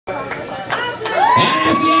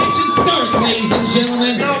and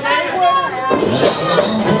gentlemen.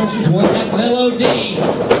 One half LOD.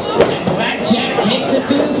 And Blackjack takes it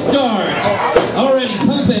to the start. Already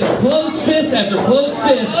pumping closed fist after closed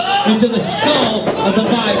fist into the skull of the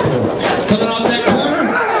Viper. Coming off that corner,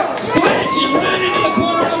 splashing right into the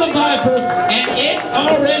corner of the Viper, and it's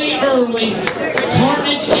already early.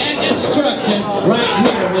 Carnage and destruction right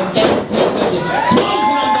here with everything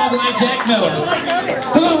closing on by Blackjack Miller.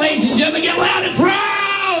 Come on, ladies and gentlemen, get loud and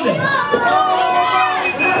proud!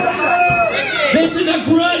 This is a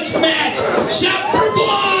grudge match. Shout for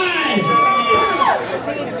blood!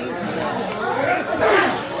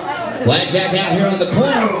 Blackjack out here on the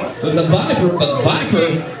corner with the Viper, but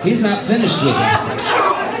Viper, he's not finished with it.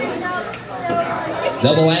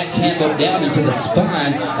 Double axe handle down into the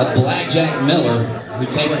spine of Blackjack Miller, who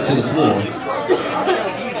takes it to the floor.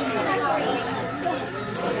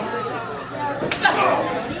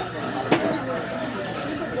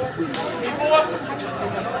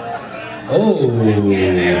 Oh,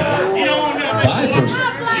 Viper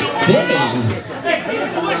spitting.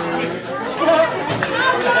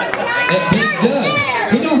 At Big Doug.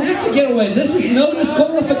 You don't have to get away. This is no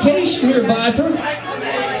disqualification here, Viper.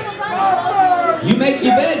 You make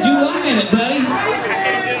your bed, you lie in it, buddy.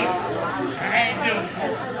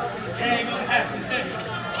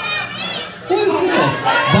 What is this?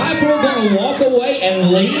 Viper gonna walk away and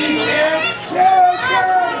leave?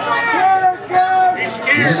 He's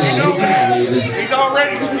scared, you know that. He's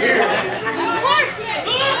already scared.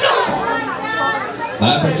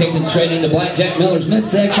 Viper kicks it straight into Blackjack Miller's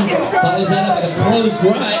midsection. Follows that up with a closed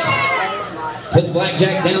right. Puts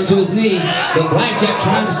Blackjack down to his knee. But Blackjack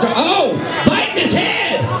trying to start. Oh! Biting his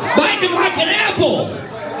head! Biting him like an apple!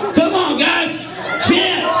 Come on, guys!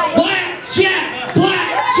 Chin! Blackjack!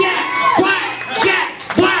 Blackjack! Blackjack!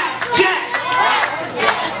 Blackjack!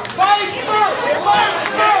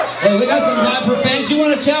 Hey, we got some Viper fans. You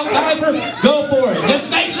want to shout Viper? Go for it. Just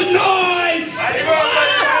make some noise!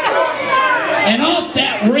 And off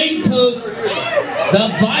that ring post, the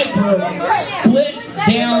Viper split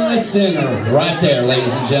down the center. Right there,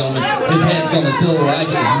 ladies and gentlemen. His head's going to feel like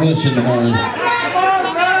it's mush in the morning.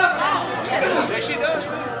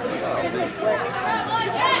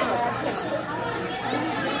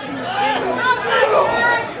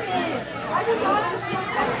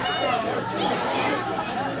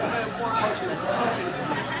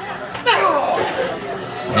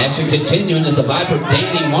 Action continuing as the Viper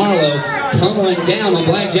Danny Marlo tumbling down on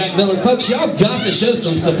Blackjack Miller. Folks, y'all got to show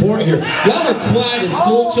some support here. Y'all are quiet as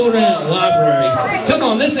school children in a library. Come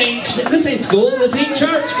on, this ain't school, this ain't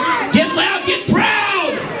church. Get loud, get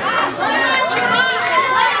proud!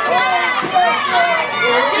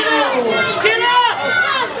 Get up!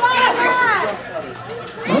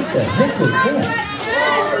 What the heck was that?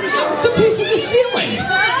 It's a piece of the ceiling.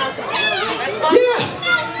 Yeah.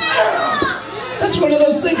 That's one of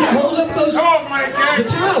those things that hold up those the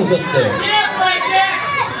tiles up there. Yeah, Blackjack!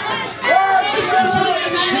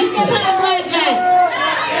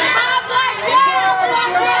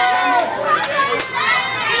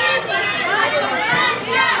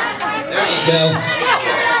 There you go.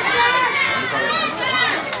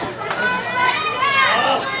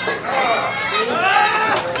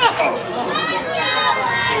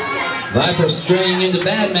 Viper straying into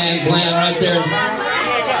Batman land right there.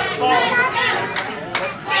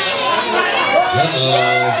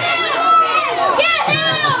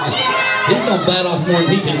 He's gonna bite off more than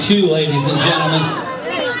he can chew, ladies and gentlemen.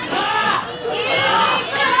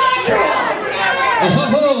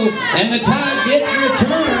 Oh, and the tide gets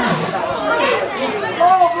returned.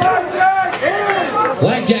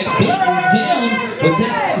 Blackjack beaten down with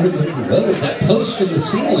that post in the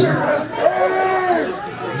ceiling.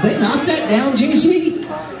 Did they knock that down, Gigi?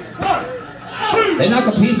 They knock a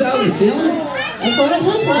piece out of the ceiling? That's what it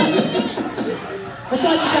looks like. That's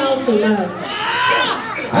what you call some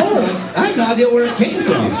I have no idea where it came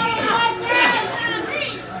from.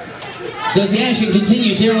 So as the action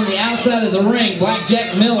continues here on the outside of the ring,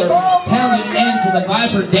 Blackjack Miller pounding into the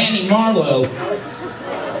Viper Danny Marlo.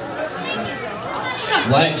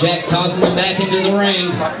 Blackjack tossing him back into the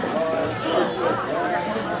ring.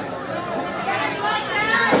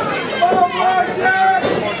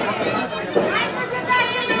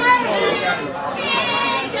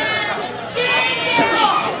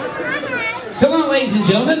 Come on, ladies and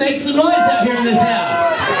gentlemen, make some noise out here in this house.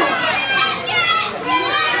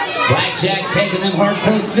 Blackjack taking them hard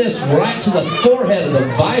closed fists right to the forehead of the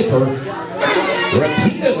Viper.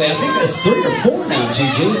 Repeatedly, I think that's 3 or 4 now,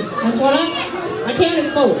 Gigi. That's what I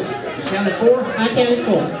counted 4. You counted 4? I counted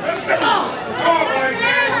 4.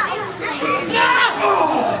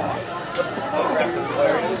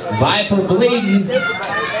 Viper bleeding.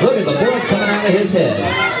 Look at the blood coming out of his head.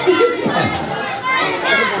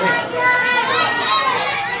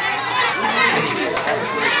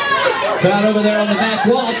 Crowd over there on the back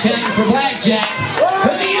wall chanting for Blackjack.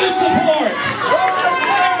 Who do you support?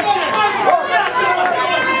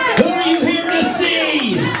 Who are you here to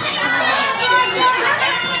see?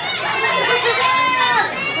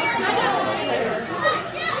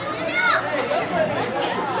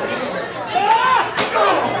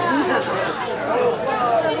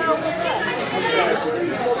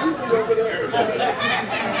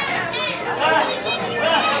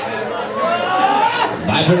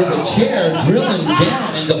 Viper with a chair drilling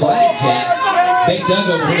down into Blackjack. Big Doug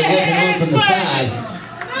over here looking on from the side.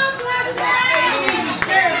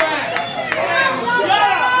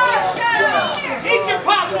 Eat your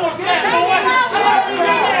popcorn, fat boy.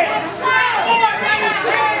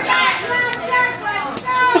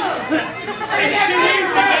 It's too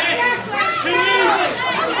easy, man. Too easy.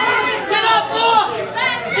 Get up, boy.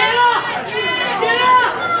 Get up. Get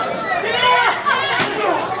up. Get up.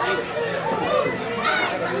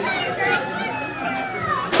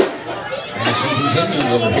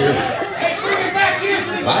 Continuing over here.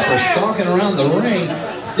 Viper stalking around the ring.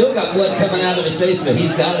 Still got blood coming out of his face, but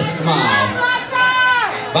he's got a smile.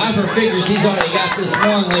 Viper figures he's already got this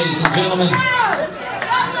one, ladies and gentlemen.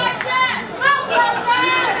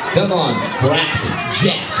 Come on,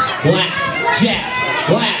 Blackjack, Blackjack,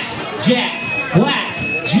 Blackjack,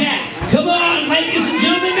 Blackjack. Come on, ladies and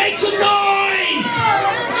gentlemen, make some noise!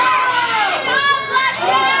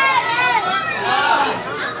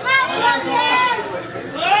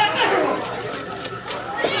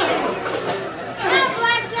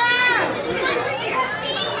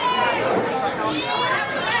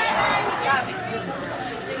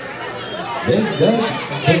 Big Doug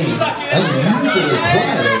being unusually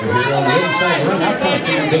quiet over here on the other side of the ring. I thought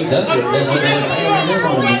Big Doug would have been over there playing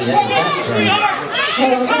on me at the back screen.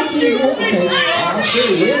 I'm sure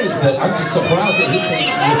he is, but I'm just surprised that he can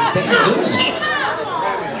withstand doing it.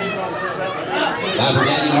 Viper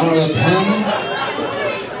got any Marlo coming?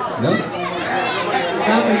 No?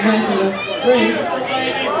 Viper back to the ring.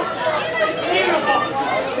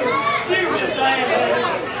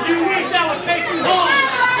 You wish I would take you home,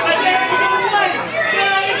 but there ain't no way.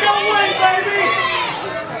 There ain't no way, baby.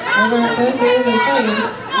 And when I first hear the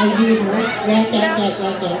phrase, as usual, black.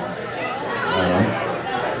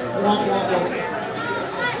 Rock.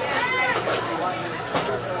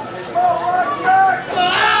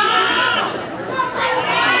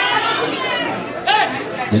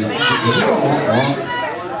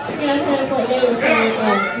 Yes, that's what they were saying.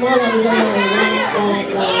 Marlo was over there.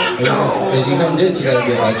 If you come do it, you gotta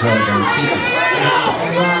get like Charles on season.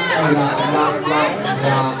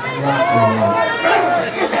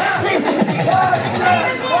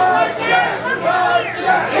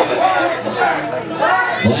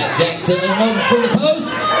 Blackjack sitting over for the post.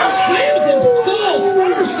 Slams him skull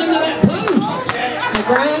first into that post.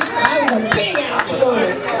 Brian, that was a big outscore.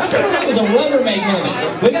 I think that was a Rubbermaid moment.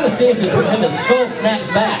 We gotta see if his skull snaps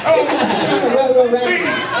back.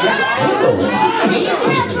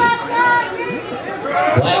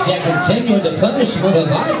 Blackjack continuing to punish with a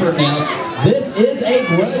Viper now. This is a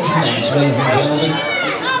grudge match, ladies and gentlemen.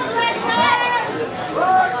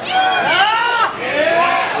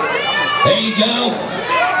 There you go.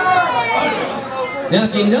 Now,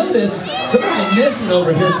 if you notice, somebody missing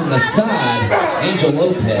over here from the side, Angel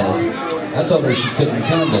Lopez. I told her she couldn't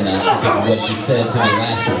come tonight because of what she said to me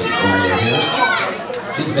last week when we were here.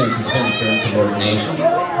 She's been suspended for insubordination,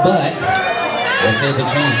 but we'll see if it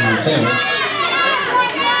changes her tune.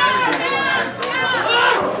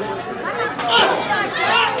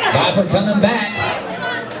 Viper coming back.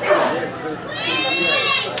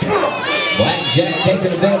 Blackjack taking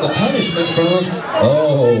a bit of a punishment from him.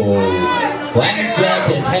 Oh, Blackjack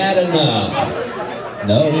has had enough.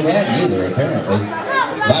 No, he hadn't either, apparently.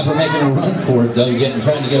 Viper making a run for it, though,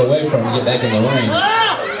 trying to get away from him and get back in the ring.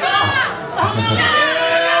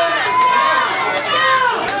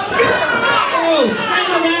 Oh,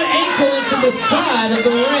 slamming that ankle into the side of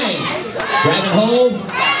the ring. Grabbing hold,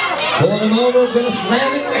 pulling him over, gonna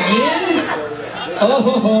slam it again. Oh,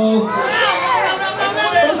 ho, ho.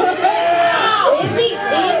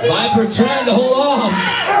 Viper trying to hold off.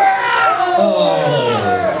 Oh,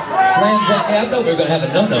 slams that. Yeah, I thought we were going to have a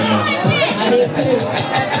no-no moment. I did too.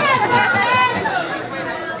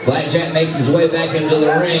 Blackjack makes his way back into the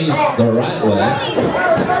ring the right way.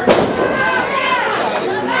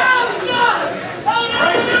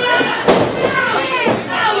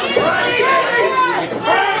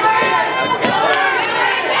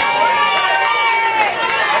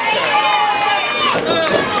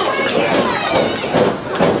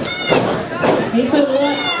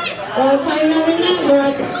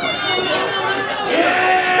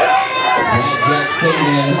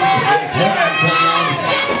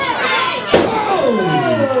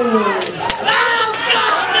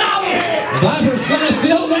 Viper's gonna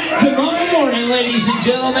feel that tomorrow morning, ladies and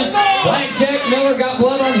gentlemen. Blackjack Miller got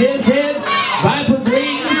blood on his head. Viper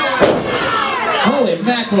bleeding. Holy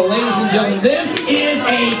mackerel, ladies and gentlemen. This is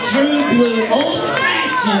a true blue,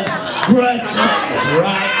 old-fashioned grudge match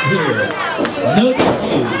right here. No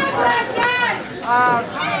dispute.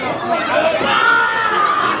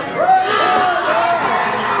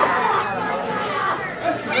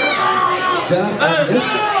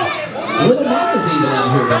 Little Mama's even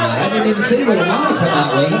out here tonight. I didn't even see Little Mama come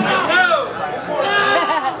out with him.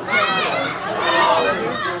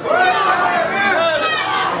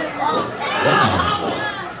 Wow.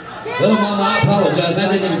 Little Mama, I apologize. I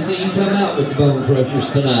didn't even see you come out with the Bone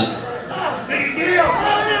Crushers tonight.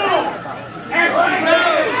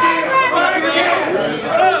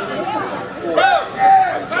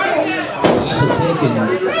 Viper taking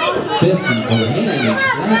fists in her hand and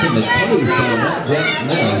slapping the toes down Blackjack's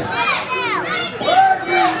mouth.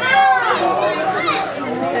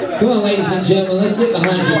 Come on, ladies and gentlemen, let's get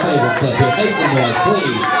behind your favorites up here. Make some noise,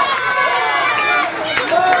 please.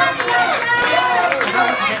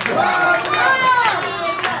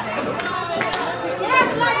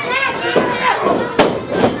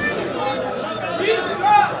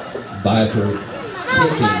 Viper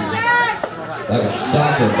kicking like a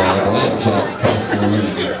soccer ball. Blackjack across the ring.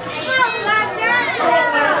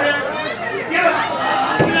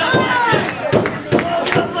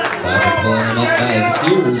 Viper pulling him up by his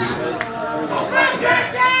ears.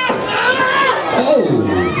 Oh,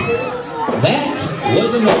 that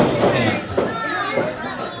was a normal count.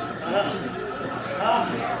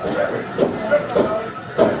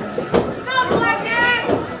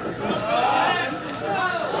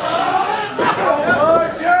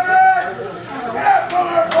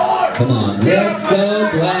 Come on, let's go,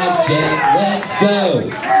 Blackjack, let's go.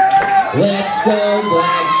 Let's go,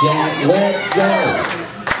 Blackjack, let's go.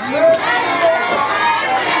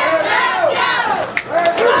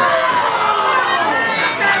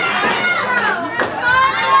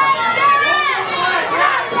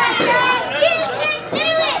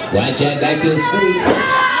 Blackjack back to his feet.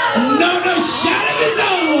 No, shot of his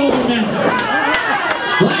own.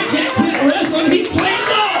 Blackjack quit wrestling, he's playing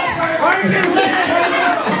golf.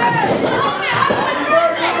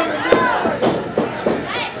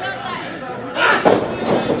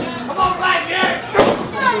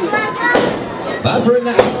 Viper in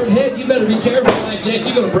that hard head, you better be careful, Blackjack.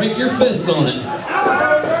 You're going to break your fist on it.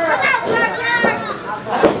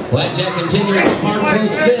 Blackjack continuing with hard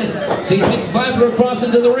close fist. So he takes Viper across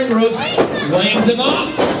into the ring ropes, slams him off.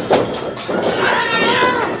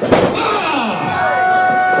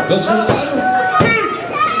 Ah! Goes for the butter.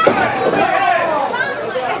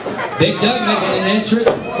 Big Doug making an entrance.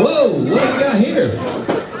 Whoa, what do we got here?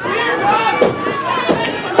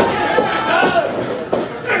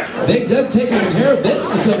 Big Doug taking care of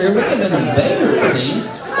business over here. We're getting an invader, it seems.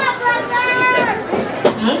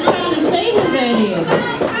 I'm trying to say who that is.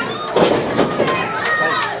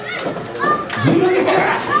 Do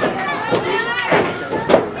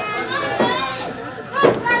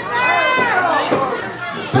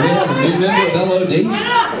we have a new member of LOD?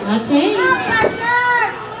 I'll tell you.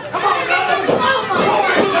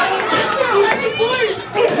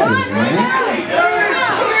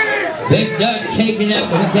 Big Doug taking it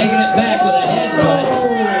back with a headbutt.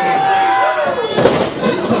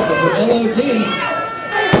 Good cover for LOD.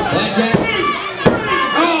 Blackjack.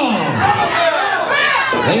 Oh!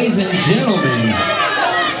 Ladies and gentlemen,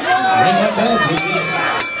 ring that bell, please.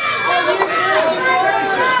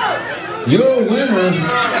 Your winner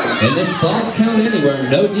in this Falls Count Anywhere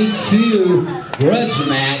no DQ grudge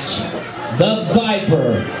match, the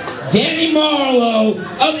Viper, Danny Marlo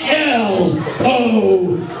of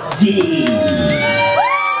LOD. 2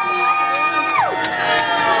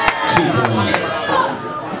 points.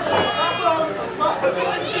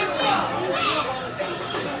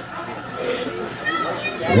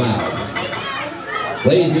 Wow.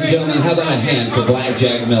 Ladies and gentlemen, how about a hand for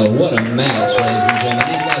Blackjack Miller? What a match, ladies and gentlemen.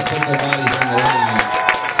 These guys put their bodies on the line.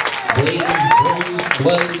 Bleeding, bruised,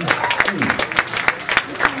 bloody.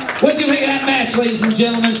 What do you think of that match, ladies and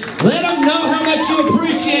gentlemen? Let them know how much you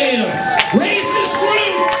appreciate them. Racist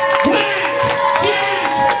group,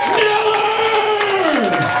 Blackjack Miller!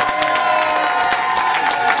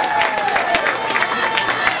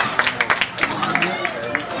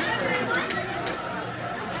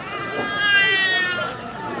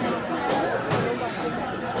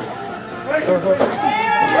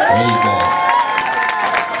 There you go.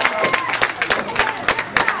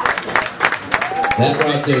 That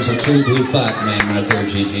right there is a true blue fight man right there,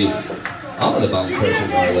 GG. All of the Bone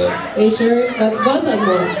Crushers are though. They sure, both of them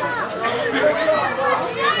were.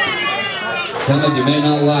 Some of you may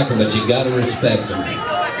not like them, but you got to respect them.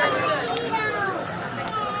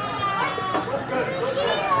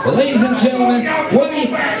 Well, ladies and gentlemen, what do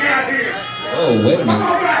you... Oh, wait a minute.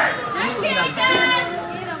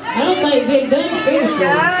 I don't think Big Dun's finished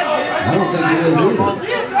yet. I don't think he is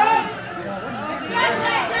either.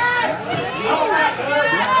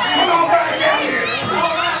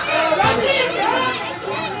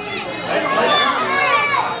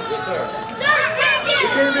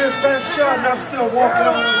 Best shot, and I'm still walking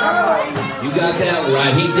on. You got that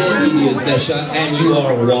right. He did give you his best shot, and you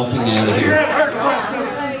are walking out of here.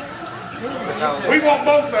 We want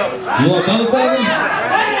both of them. You want both of them?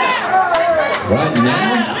 Right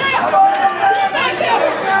now?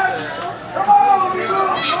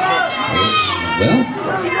 Well,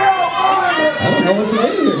 I don't know what to do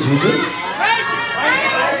here, Juju.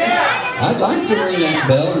 I'd like to ring that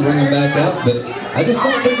bell and bring him back up, but I just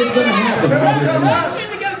don't think it's going to happen right here tonight.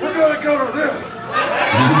 We're going to go to them.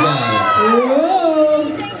 You got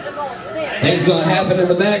it. Things going to happen in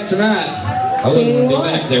the back tonight. I wouldn't want to go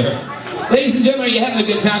back there. Ladies and gentlemen, are you having a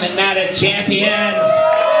good time at Night of Champions?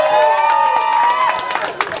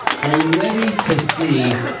 Are you ready to see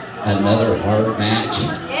another hard match?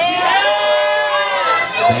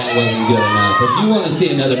 That wasn't good enough. If you want to see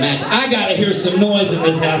another match, I got to hear some noise in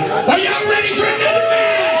this house. Are y'all ready for another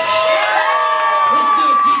match? Let's do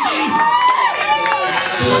it, Gigi.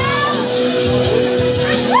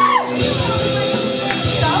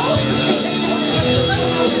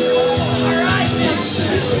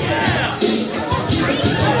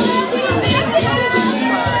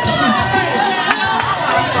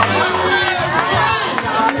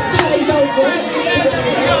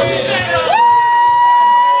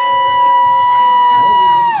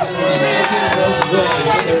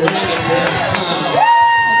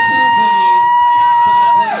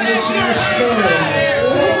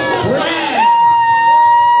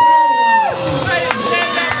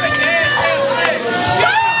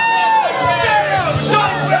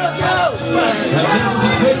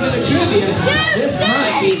 This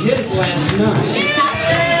might be his last night.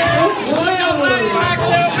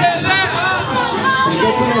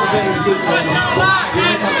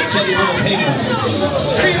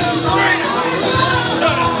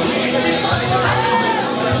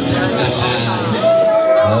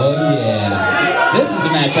 Oh yeah. This is the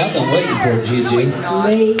match I've been waiting for, Gigi.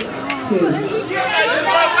 Me too.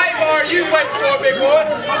 You wait for big boy.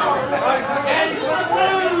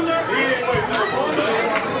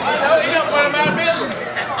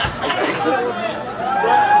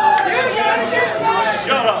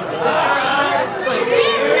 Shut up.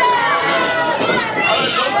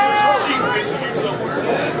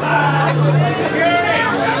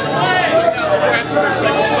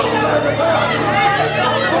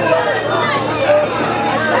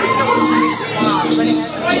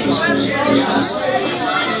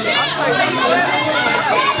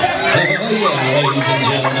 Oh yeah, ladies and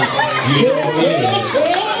gentlemen. You know what it is.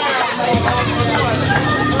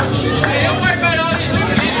 Hey, don't worry about all these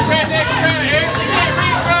stupid idiots right next around here. They can't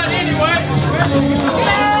read and run anyway.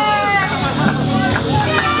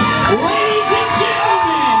 Ladies and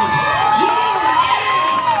gentlemen, your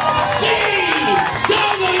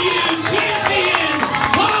NCW champion,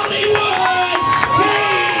 Hollywood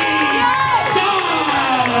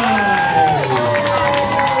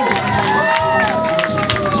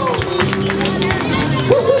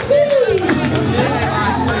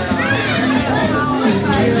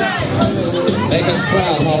Make us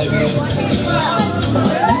proud, Hollywood.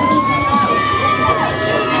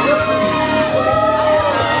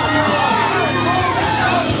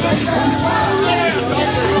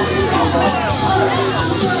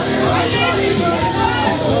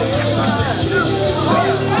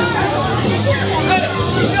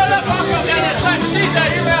 Shut up, I'll come down there and slap your teeth out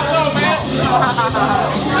of your mouth, though, man.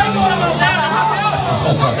 I'm going to down there.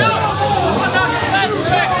 I'm knocking glasses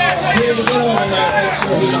back there. Get over there. Make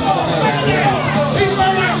sure he don't come out of there. He's my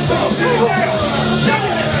last